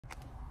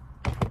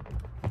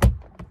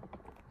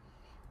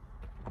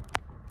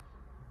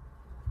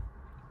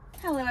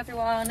Hello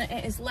everyone,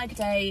 it is leg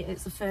day.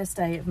 It's the first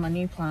day of my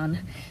new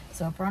plan.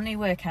 So a brand new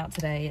workout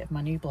today of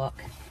my new block.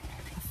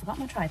 I forgot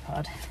my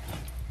tripod,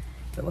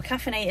 but we're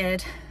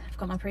caffeinated. I've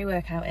got my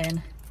pre-workout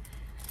in.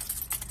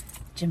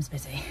 Gym's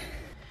busy.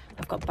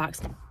 I've got back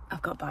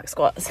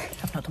squats.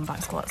 I've not done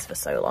back squats for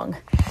so long.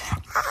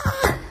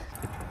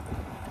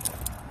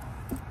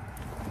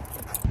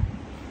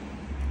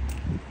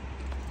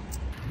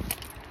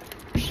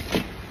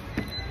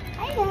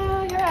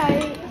 Hello, you're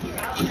right.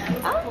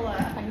 Oh,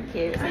 thank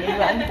you. It's a new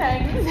one,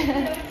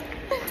 thanks.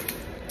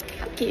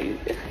 Cute.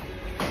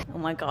 Oh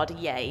my god,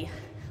 yay.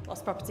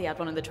 Lost Property had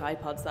one of the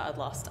tripods that I'd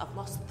lost. I've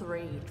lost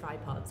 3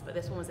 tripods, but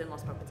this one was in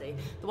Lost Property.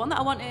 The one that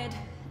I wanted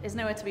is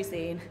nowhere to be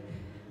seen,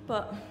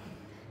 but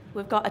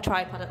we've got a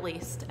tripod at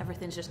least.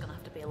 Everything's just gonna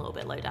have to be a little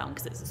bit low down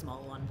because it's a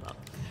small one, but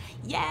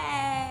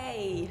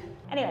yay!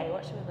 Anyway,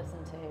 what should we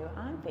listen to?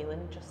 I'm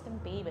feeling Justin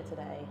Bieber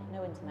today.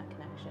 No internet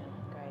connection,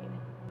 great.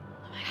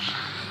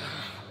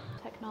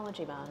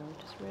 Technology man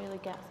just really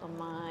gets on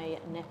my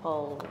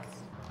nipples.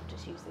 I'll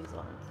just use these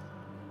ones.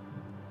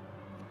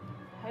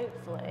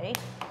 Hopefully.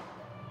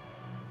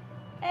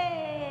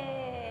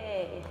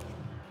 Hey!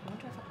 I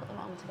wonder if I put them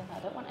on together. I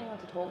don't want anyone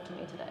to talk to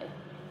me today.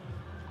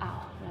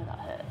 Ow, no, that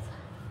hurts.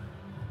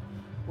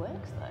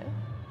 Works though.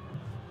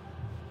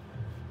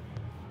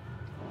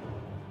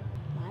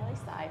 Miley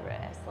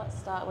Cyrus. Let's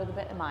start with a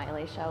bit of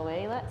Miley, shall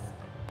we? Let's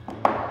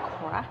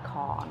crack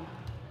on.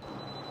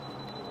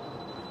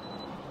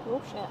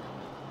 Oh shit.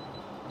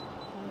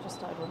 I just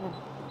started running.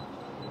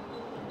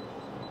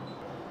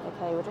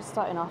 Okay, we're just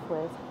starting off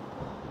with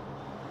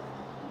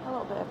a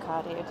little bit of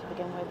cardio to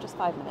begin with, just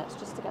 5 minutes,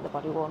 just to get the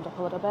body warmed up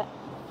a little bit.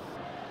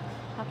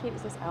 How cute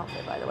is this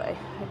outfit, by the way?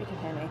 I hope you can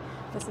hear me.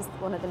 This is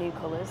one of the new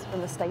colours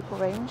from the staple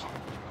range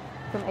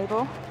from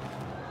AYBL.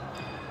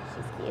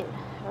 She's cute.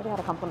 I already had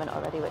a compliment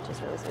already, which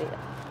is really sweet.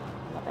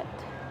 Love it.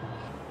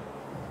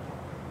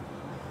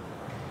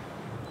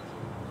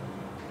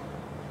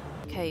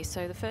 Okay,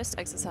 so the first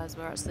exercise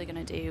we're actually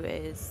going to do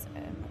is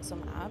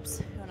some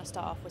abs. We want to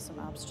start off with some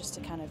abs just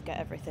to kind of get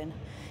everything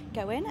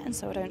going, and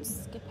so I don't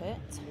skip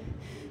it.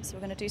 So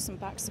we're going to do some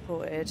back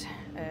supported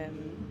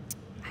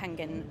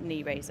hanging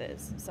knee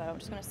raises. So I'm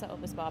just going to set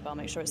up this barbell,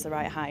 make sure it's the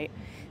right height,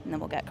 and then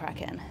we'll get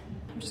cracking.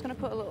 I'm just going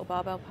to put a little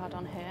barbell pad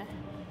on here,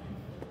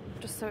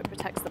 just so it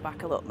protects the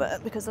back a little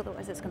bit, because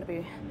otherwise it's going to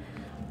be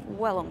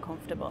well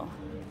uncomfortable.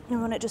 You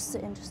want it just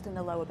sitting just in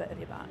the lower bit of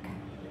your back.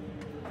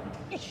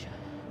 Ish.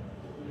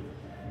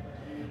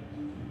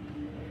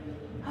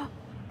 Oh,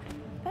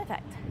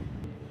 perfect.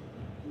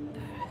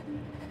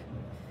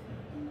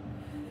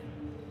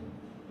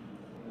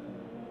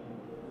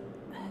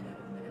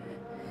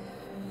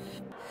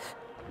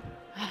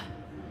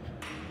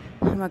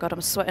 Oh my god,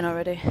 I'm sweating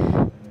already.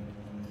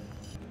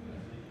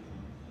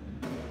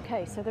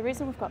 Okay, so the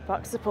reason we've got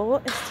back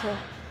support is to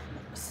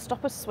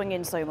stop us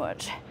swinging so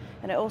much,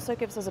 and it also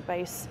gives us a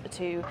base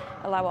to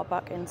allow our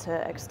back into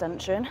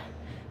extension.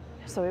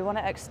 So we want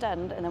to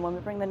extend, and then when we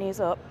bring the knees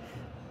up,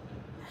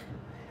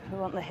 we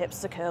want the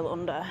hips to curl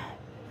under.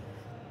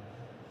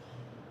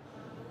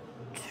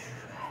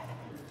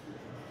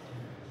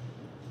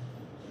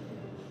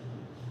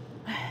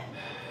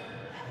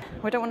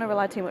 We don't want to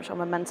rely too much on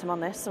momentum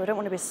on this, so we don't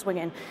want to be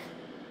swinging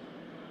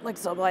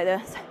legs up like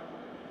this.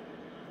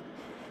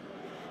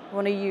 We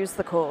want to use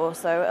the core,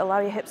 so allow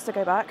your hips to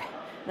go back,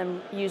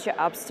 then use your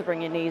abs to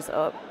bring your knees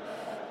up.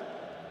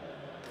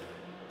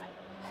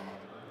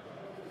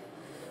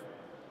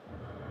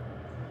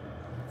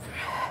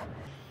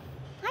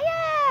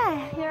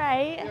 Hiya! You're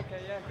right.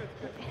 Okay, yeah,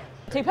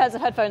 good. 2 pairs of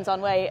headphones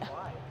on, wait.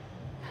 Why?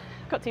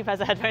 Got 2 pairs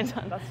of headphones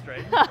on. That's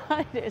strange.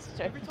 It is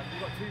true. Every time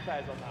you've got 2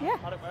 pairs on that. Yeah.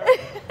 I don't wear it.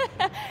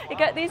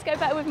 Wow. These go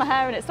better with my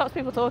hair, and it stops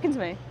people talking to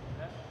me.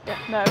 Yeah.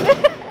 Yeah,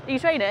 no. Are you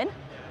training?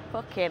 Yeah.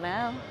 Fucking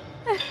hell.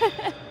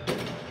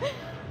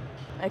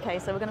 Okay,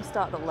 so we're going to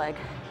start the leg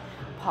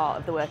part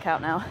of the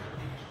workout now,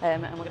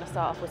 and we're going to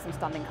start off with some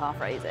standing calf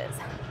raises.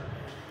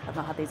 I've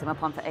not had these in my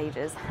plan for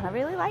ages, and I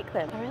really like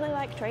them. I really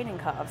like training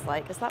calves.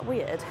 Like, is that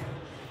weird?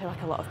 I feel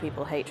like a lot of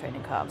people hate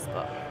training calves,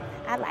 but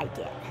I like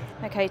it.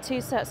 Okay,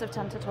 2 sets of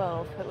 10 to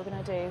 12 that we're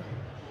going to do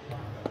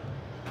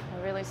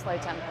a really slow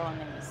tempo on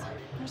these.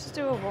 Let's just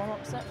do a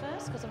warm-up set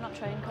first, because I've not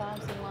trained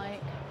calves in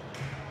like,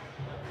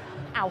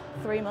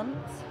 3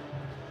 months.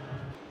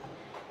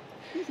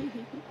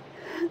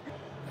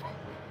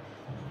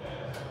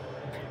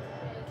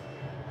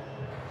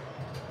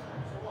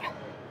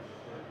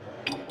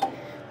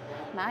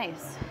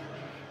 Nice.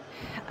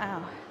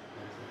 Ow.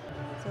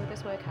 So with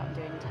this workout I'm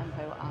doing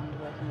tempo and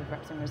working with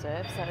reps in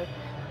reserve. So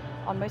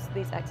on most of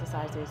these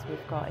exercises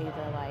we've got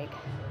either like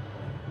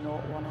 0,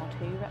 1 or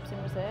 2 reps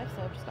in reserve.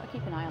 So I've just got to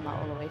keep an eye on that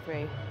all the way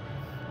through.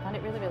 And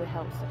it really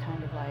helps to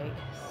kind of like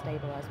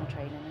stabilise my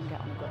training and get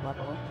on a good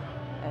level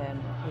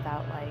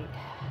without like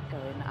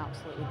going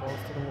absolutely balls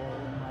to the wall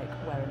and like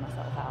wearing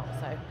myself out.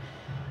 So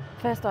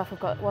first off, we've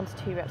got 1 to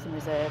 2 reps in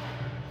reserve.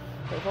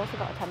 But we've also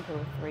got a tempo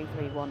of 3,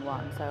 3, 1,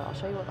 1. So I'll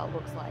show you what that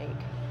looks like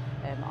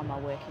on my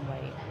working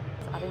weight.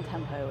 So adding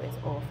tempo is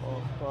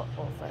awful, but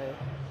also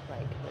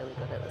like really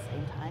good at the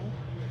same time.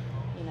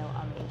 You know what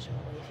I mean,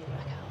 surely, if you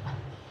work out.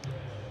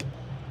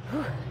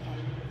 Whew.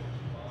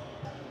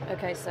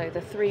 Okay, so the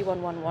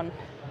 3-1-1-1,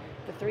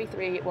 the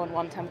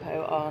 3-3-1-1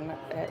 tempo on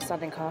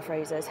standing calf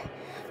raises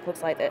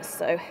looks like this.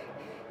 So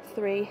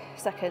 3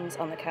 seconds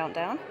on the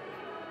countdown,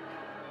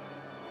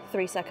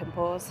 3-second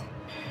pause,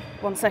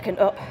 1 second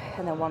up,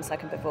 and then 1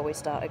 second before we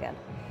start again.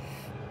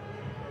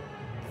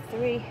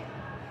 3,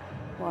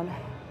 1,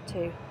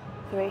 2,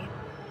 3,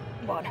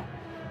 1,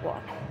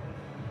 1.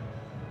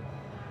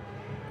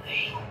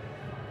 3.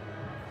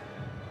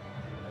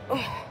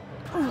 Oh.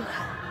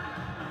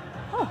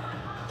 Oh.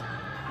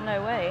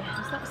 No way.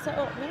 Is that set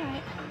up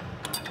right?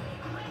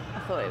 I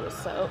thought it was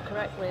set up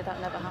correctly. That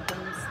never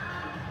happens.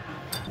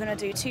 I'm going to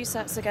do 2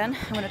 sets again.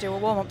 I'm going to do a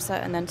warm-up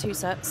set and then 2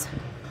 sets.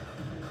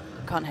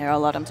 Can't hear how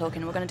loud I'm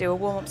talking. We're going to do a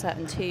warm-up set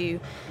and 2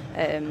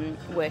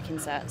 working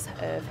sets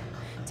of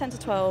 10 to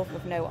 12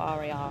 with no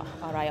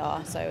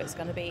RIR, so it's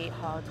going to be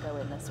hard to go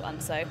in this one.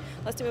 So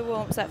let's do a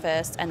warm-up set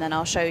first, and then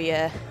I'll show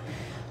you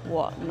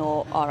what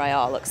no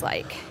RIR looks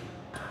like.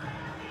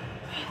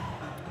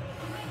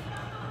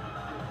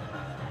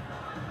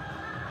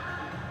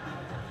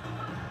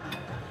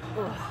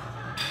 Ooh.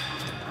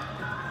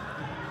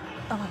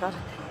 Oh my god.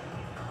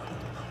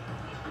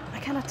 I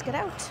cannot get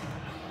out.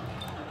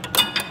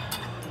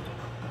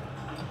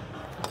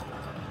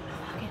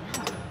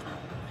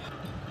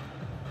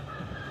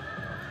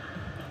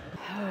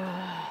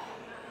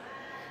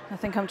 I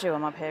think I'm due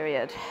on my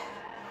period.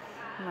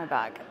 My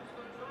back.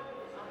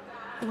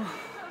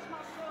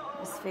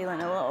 It's feeling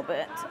a little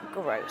bit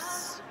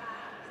gross.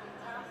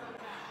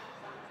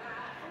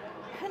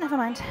 Never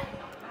mind.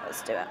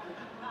 Let's do it.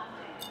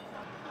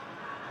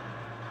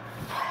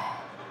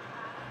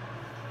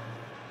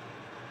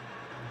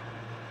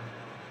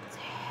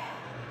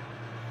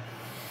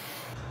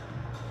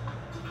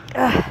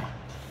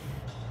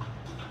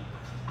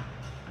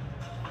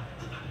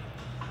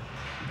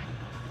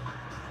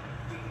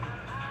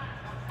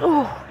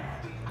 Oh.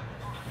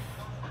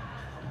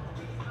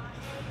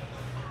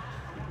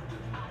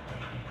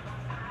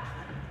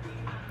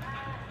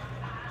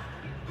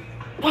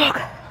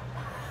 Look.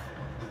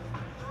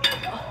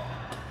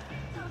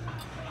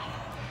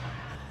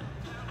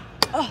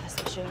 Oh,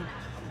 this machine.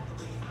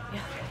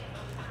 Yeah.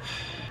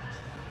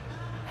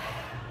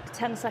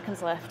 10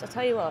 seconds left. I'll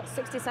tell you what,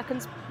 60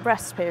 seconds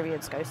rest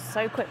periods go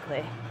so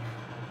quickly.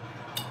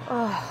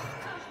 Oh,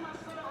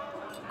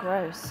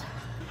 gross.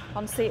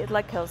 On seated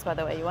leg curls, by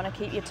the way, you want to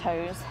keep your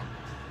toes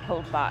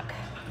pulled back,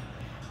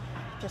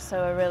 just so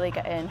we're really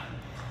getting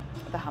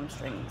the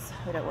hamstrings.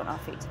 We don't want our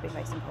feet to be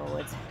facing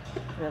forwards.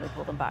 Really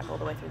pull them back all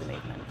the way through the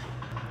movement.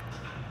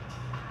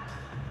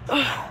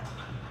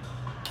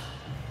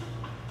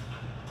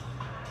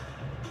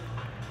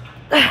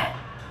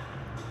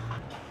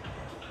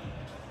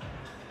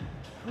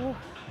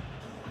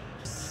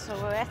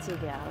 Sweaty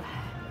gal.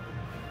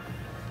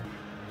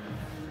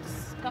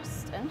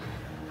 Disgusting.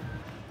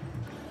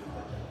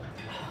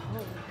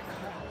 Holy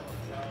crap.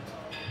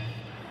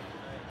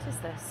 What is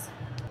this?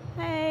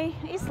 Hey,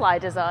 are your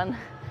sliders on?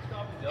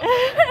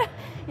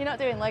 You're not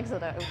doing legs, though?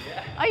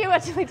 Yeah. Are you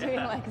actually doing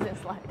legs in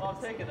sliders? Well,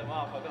 I'm taking them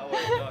off. I've got to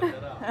wear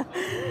the out.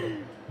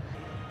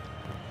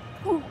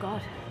 Oh,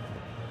 God.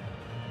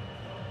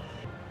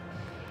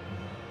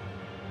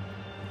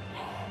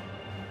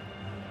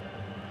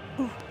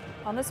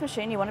 On this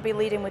machine, you want to be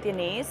leading with your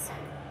knees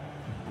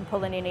and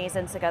pulling your knees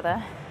in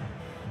together.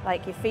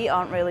 Like, your feet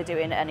aren't really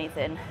doing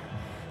anything.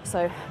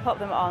 So pop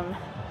them on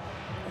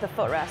the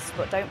footrest,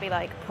 but don't be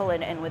like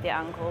pulling in with your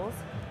ankles.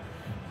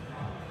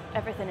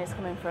 Everything is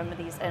coming from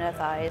these inner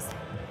thighs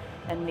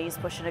and knees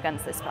pushing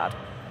against this pad.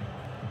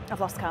 I've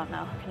lost count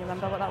now. Can you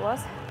remember what that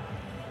was?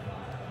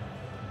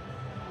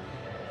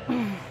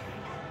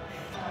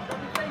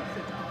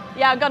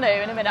 Yeah, I'm gonna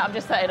in a minute. I'm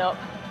just setting up.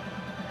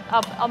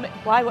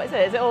 Why? What is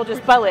it? Is it all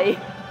just belly?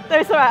 No,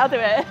 it's all right. I'll do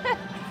it.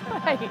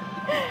 Right.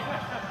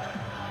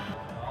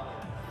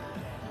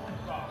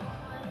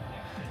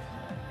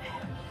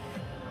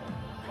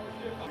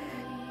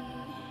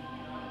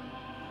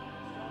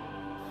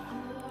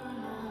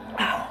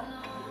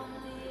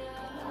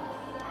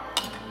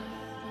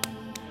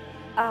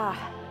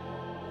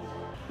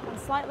 I'm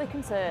slightly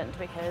concerned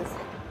because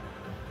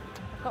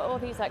I've got all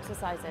these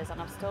exercises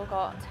and I've still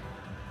got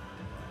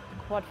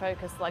quad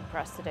focused leg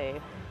press to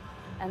do,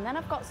 and then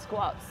I've got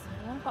squats,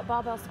 and then I've got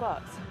barbell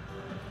squats,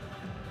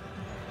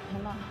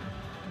 and my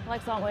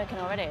legs aren't working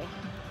already.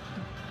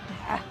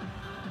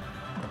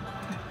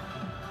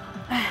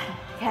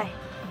 Okay,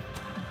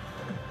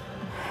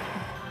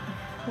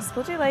 the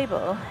spudgy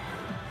label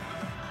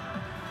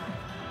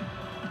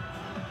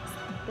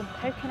has been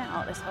poking it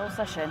out this whole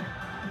session.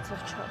 So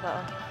I've chopped that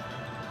off.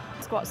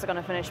 Squats are going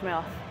to finish me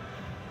off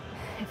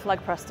if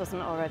leg press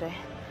doesn't already.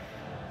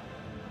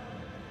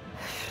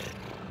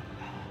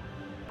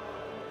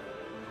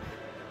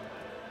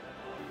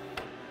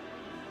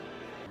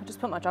 I just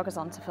put my joggers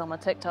on to film a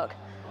TikTok.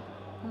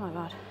 Oh my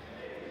god,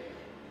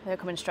 they're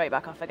coming straight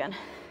back off again.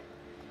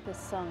 This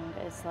song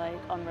is like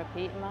on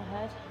repeat in my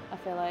head. I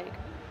feel like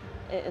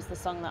it is the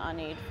song that I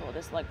need for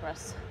this leg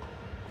press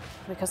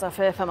because I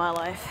fear for my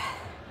life.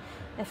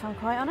 if I'm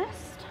quite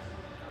honest.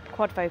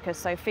 Quad focus,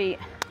 so feet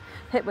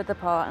hip width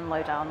apart and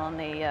low down on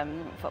the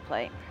foot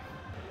plate.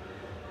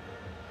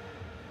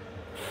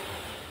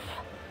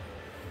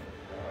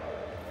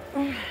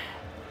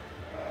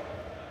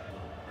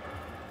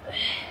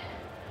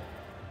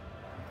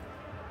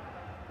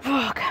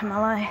 Fuck my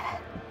life.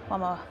 One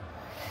more.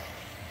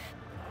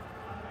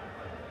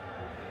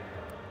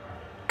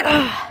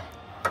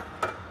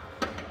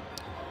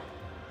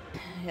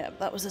 Yeah,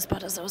 that was as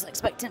bad as I was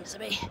expecting it to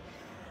be.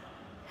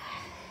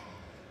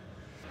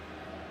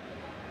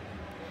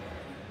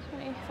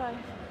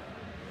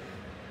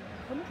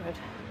 2,500.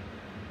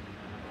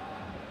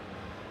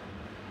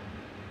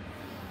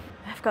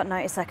 I've got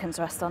 90 seconds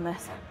rest on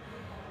this.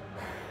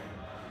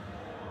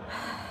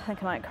 I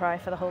think I might cry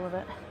for the whole of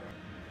it.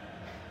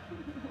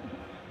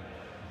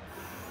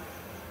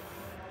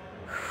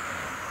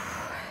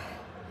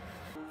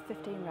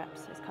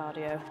 Reps is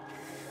cardio. I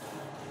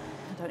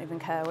don't even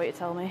care what you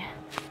tell me.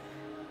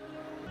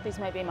 These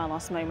may be my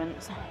last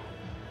moments.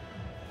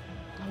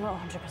 I'm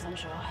not 100%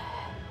 sure.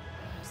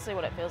 See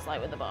what it feels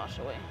like with the bar,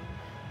 shall we?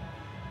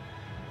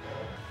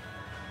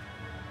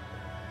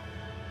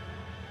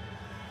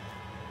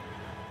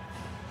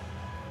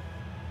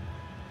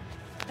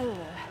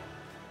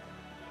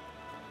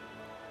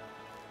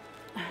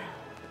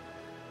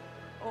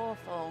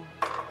 Awful.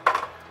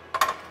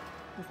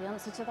 Is the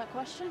answer to that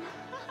question?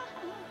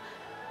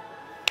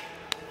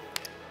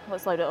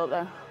 Let's load it up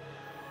though.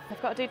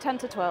 I've got to do 10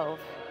 to 12.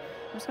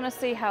 I'm just going to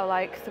see how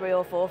like 3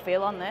 or 4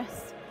 feel on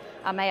this.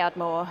 I may add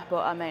more, but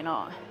I may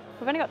not.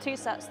 We've only got 2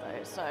 sets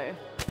though, so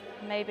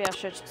maybe I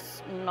should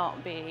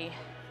not be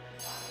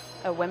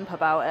a wimp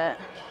about it.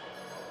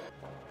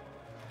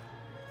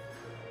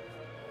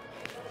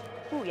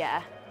 Oh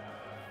yeah.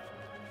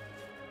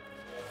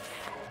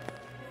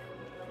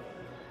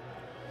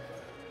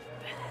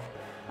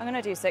 I'm going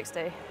to do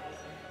 60.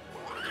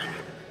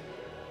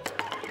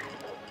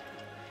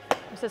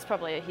 This is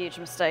probably a huge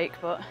mistake,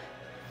 but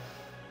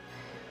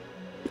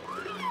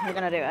we're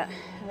gonna do it.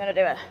 I'm gonna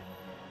do it.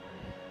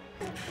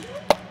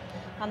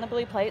 And the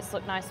blue plates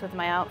look nice with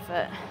my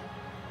outfit.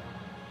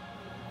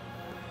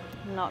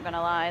 I'm not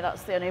gonna lie,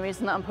 that's the only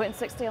reason that I'm putting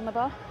 60 on the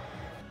bar.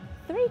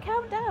 3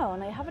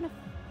 countdown, are you having a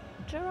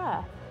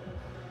giraffe?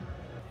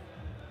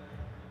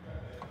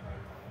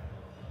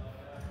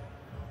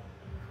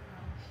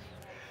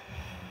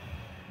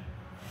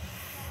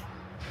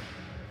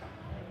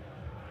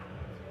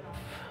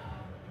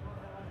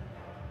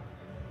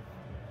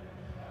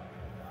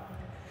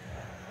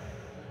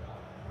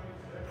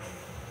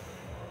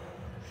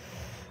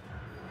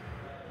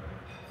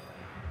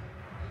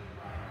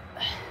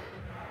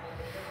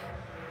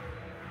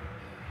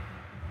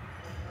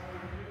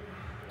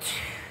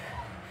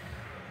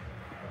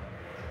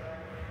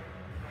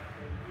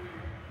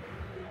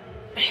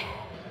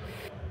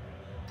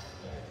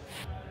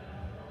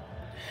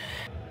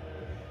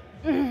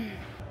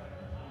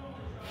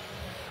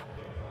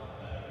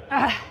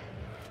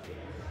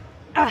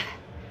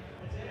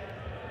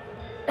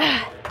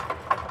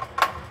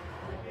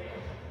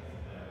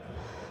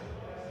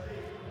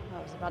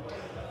 That was a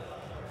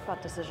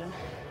bad decision.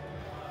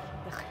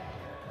 Ugh.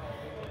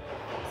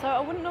 So I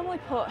wouldn't normally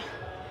put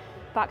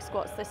back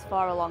squats this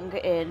far along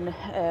in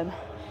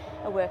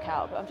a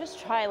workout, but I'm just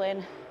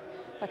trialing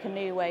like a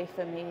new way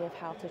for me of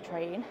how to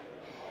train.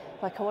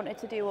 Like I wanted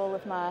to do all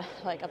of my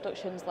like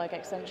abductions, leg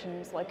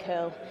extensions, leg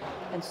curl,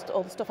 and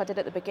all the stuff I did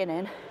at the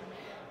beginning,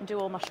 and do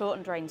all my short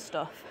and drain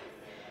stuff,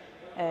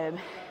 and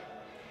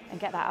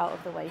get that out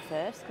of the way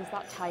first, because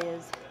that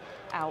tires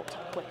out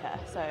quicker.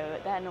 So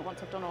then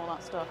once I've done all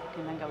that stuff, I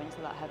can then go into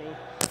that heavy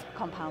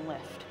compound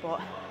lift.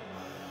 But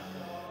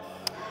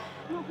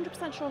I'm not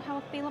 100% sure how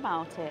I feel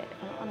about it,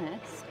 if I'm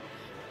honest,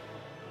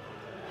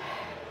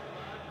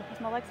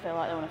 because my legs feel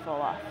like they want to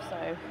fall off.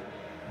 So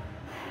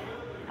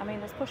I mean,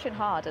 there's pushing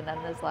hard, and then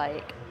there's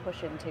like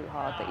pushing too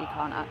hard that you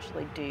can't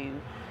actually do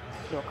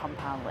your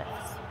compound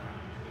lifts,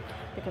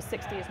 because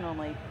 60 is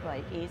normally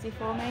like easy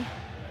for me,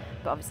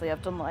 but obviously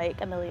I've done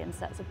like a million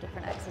sets of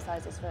different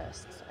exercises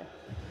first, so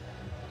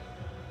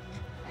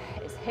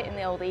it's hitting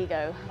the old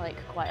ego like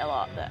quite a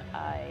lot that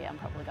I am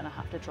probably going to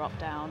have to drop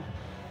down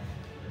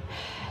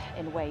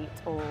in weight,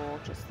 or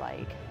just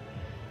like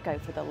go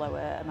for the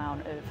lower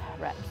amount of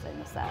reps in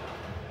the set.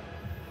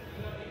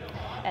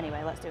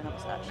 Anyway, let's do another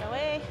set, shall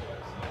we?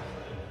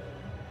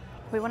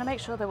 We want to make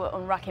sure that we're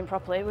unracking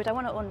properly. We don't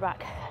want to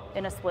unrack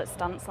in a split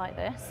stance like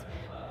this.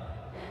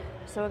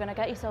 So we're going to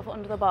get yourself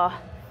under the bar,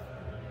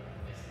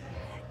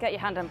 get your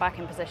hand and back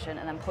in position,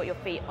 and then put your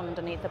feet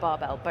underneath the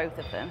barbell, both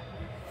of them.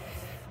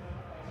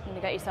 You're going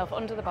to get yourself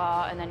under the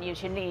bar and then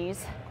use your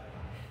knees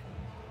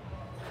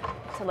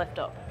to lift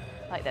up,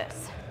 like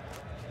this.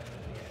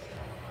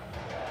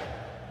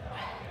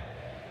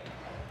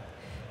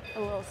 A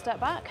little step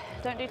back,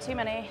 don't do too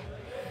many.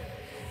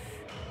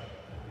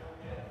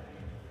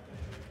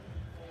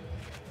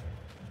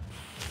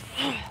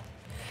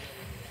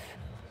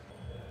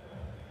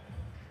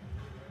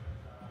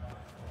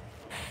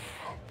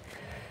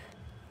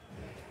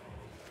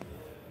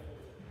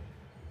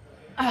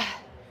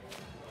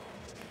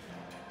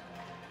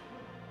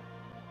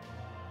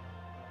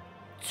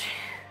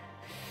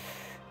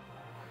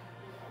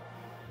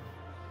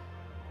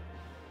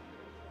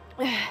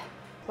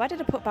 Why did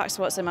I put back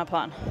squats in my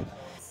plan?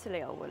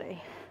 Silly old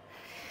Willie.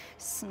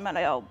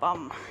 Smelly old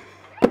bum.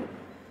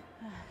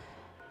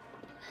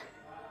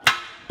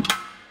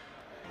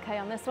 Okay,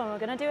 on this one we're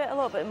going to do it a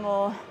little bit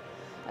more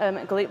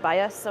glute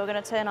bias. So we're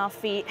going to turn our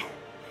feet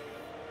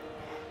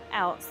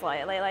out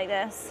slightly like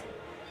this.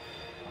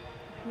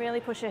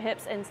 Really push your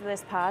hips into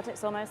this pad.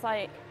 It's almost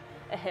like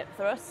a hip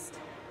thrust.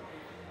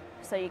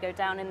 So you go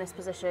down in this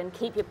position,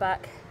 keep your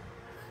back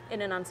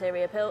in an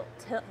anterior tilt.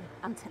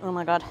 Oh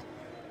my God,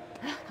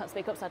 can't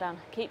speak upside down.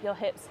 Keep your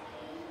hips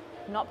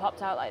not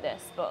popped out like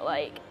this, but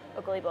like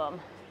ugly bum.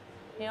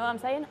 You know what I'm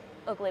saying?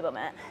 Ugly bum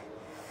it.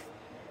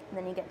 And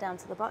then you get down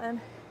to the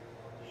bottom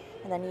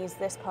and then use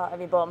this part of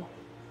your bum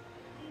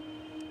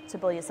to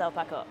pull yourself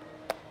back up.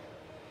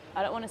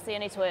 I don't want to see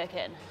any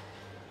twerking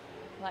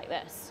like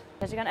this,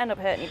 because you're going to end up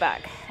hurting your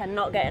back and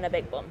not getting a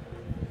big bum.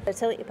 So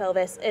tilt your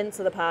pelvis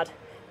into the pad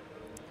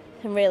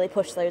and really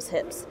push those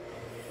hips.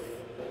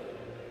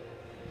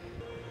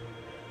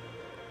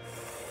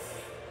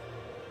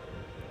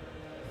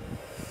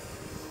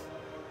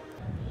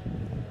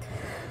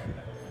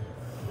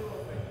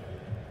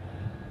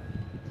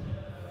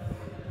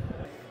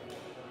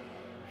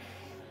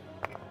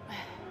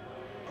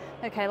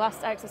 Okay,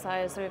 last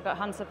exercise, so we've got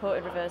hand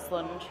supported reverse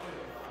lunge.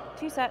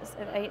 2 sets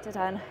of 8 to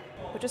 10.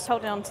 We're just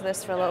holding on to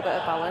this for a little bit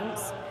of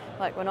balance,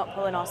 like we're not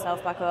pulling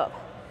ourselves back up.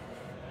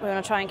 We're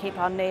going to try and keep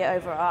our knee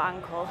over our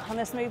ankle on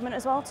this movement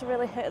as well to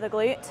really hit the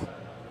glute.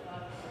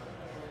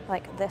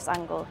 Like this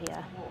angle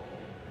here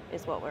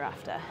is what we're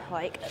after,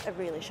 like a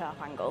really sharp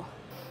angle.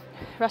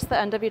 Rest the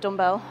end of your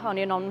dumbbell on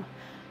your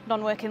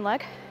non-working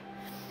leg,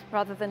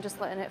 rather than just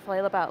letting it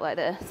flail about like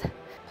this.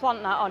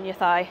 Plant that on your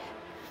thigh,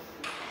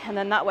 and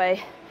then that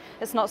way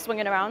it's not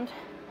swinging around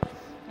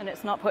and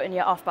it's not putting you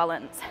off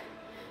balance.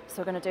 So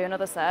we're going to do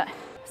another set.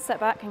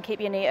 Step back and keep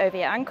your knee over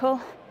your ankle.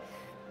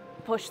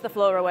 Push the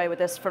floor away with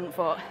this front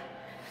foot.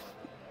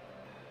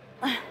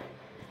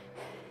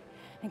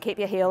 And keep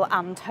your heel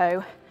and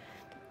toe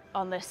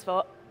on this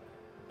foot,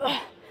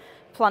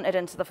 planted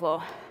into the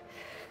floor.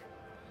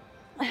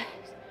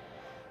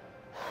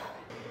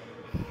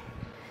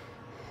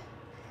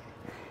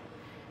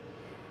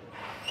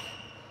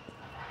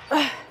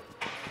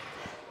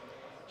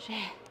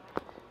 Shit.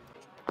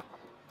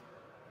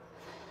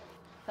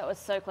 That was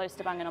so close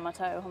to banging on my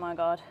toe, oh my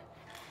God.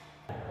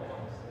 I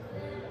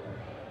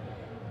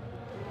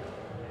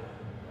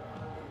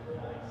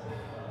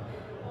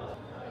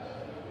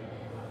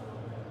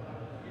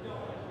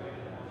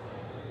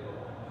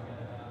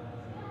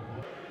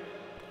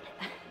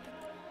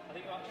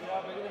think you actually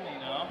are bigger than me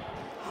now.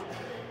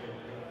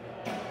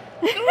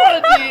 Come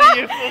on, dude,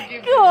 you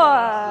fucking Go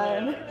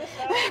on.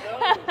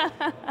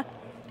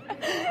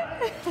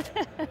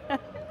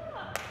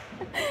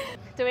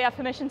 Do we have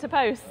permission to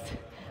post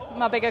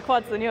my bigger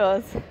quads than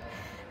yours?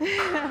 Okay,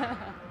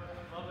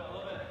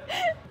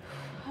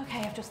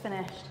 I've just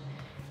finished.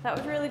 That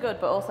was really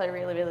good, but also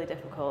really, really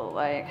difficult.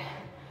 Like,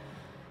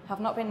 I've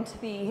not been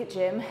to the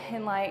gym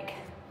in like,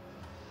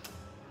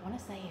 I want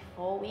to say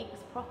 4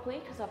 weeks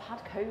properly, because I've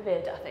had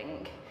COVID, I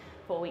think,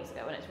 4 weeks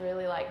ago, and it's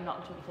really like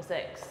knocked me for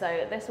 6.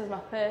 So this was my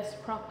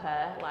first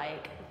proper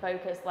like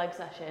focused leg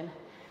session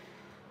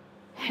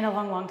in a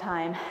long, long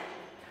time.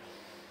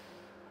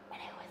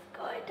 And it was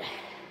good.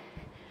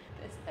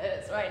 This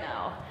hurts right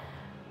now.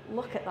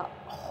 Look at that.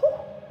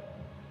 Oh.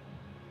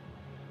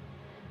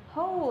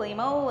 Holy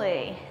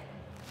moly.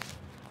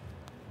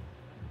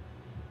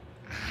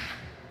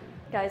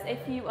 Guys,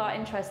 if you are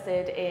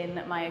interested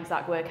in my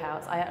exact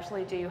workouts, I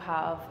actually do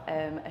have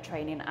a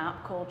training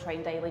app called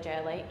Train Daily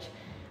JLH.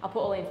 I'll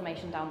put all the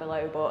information down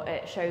below, but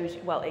it shows,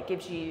 well, it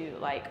gives you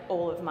like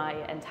all of my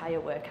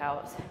entire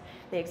workouts,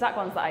 the exact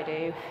ones that I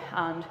do,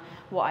 and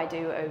what I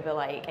do over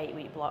like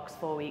 8-week blocks,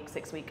 4 week,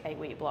 6 week,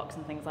 8-week blocks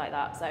and things like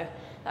that. So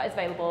that is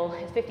available.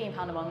 It's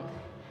 £15 a month,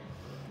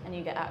 and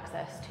you get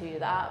access to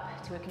the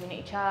app, to a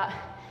community chat,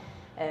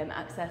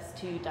 access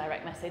to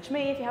direct message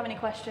me if you have any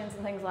questions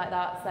and things like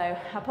that. So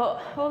I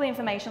put all the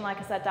information, like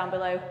I said, down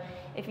below.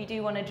 If you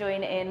do want to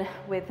join in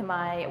with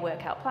my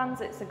workout plans,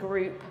 it's a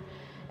group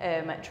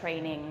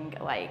training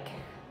like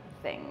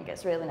thing.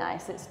 It's really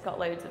nice. It's got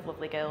loads of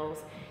lovely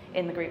girls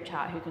in the group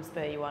chat who can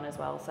spur you on as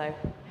well. So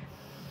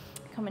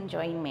come and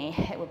join me.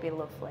 It would be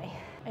lovely.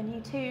 And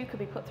you too could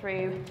be put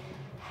through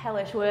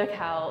hellish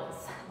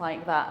workouts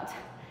like that.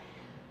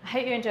 I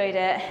hope you enjoyed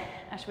it.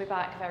 I shall be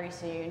back very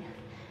soon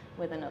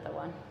with another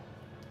one.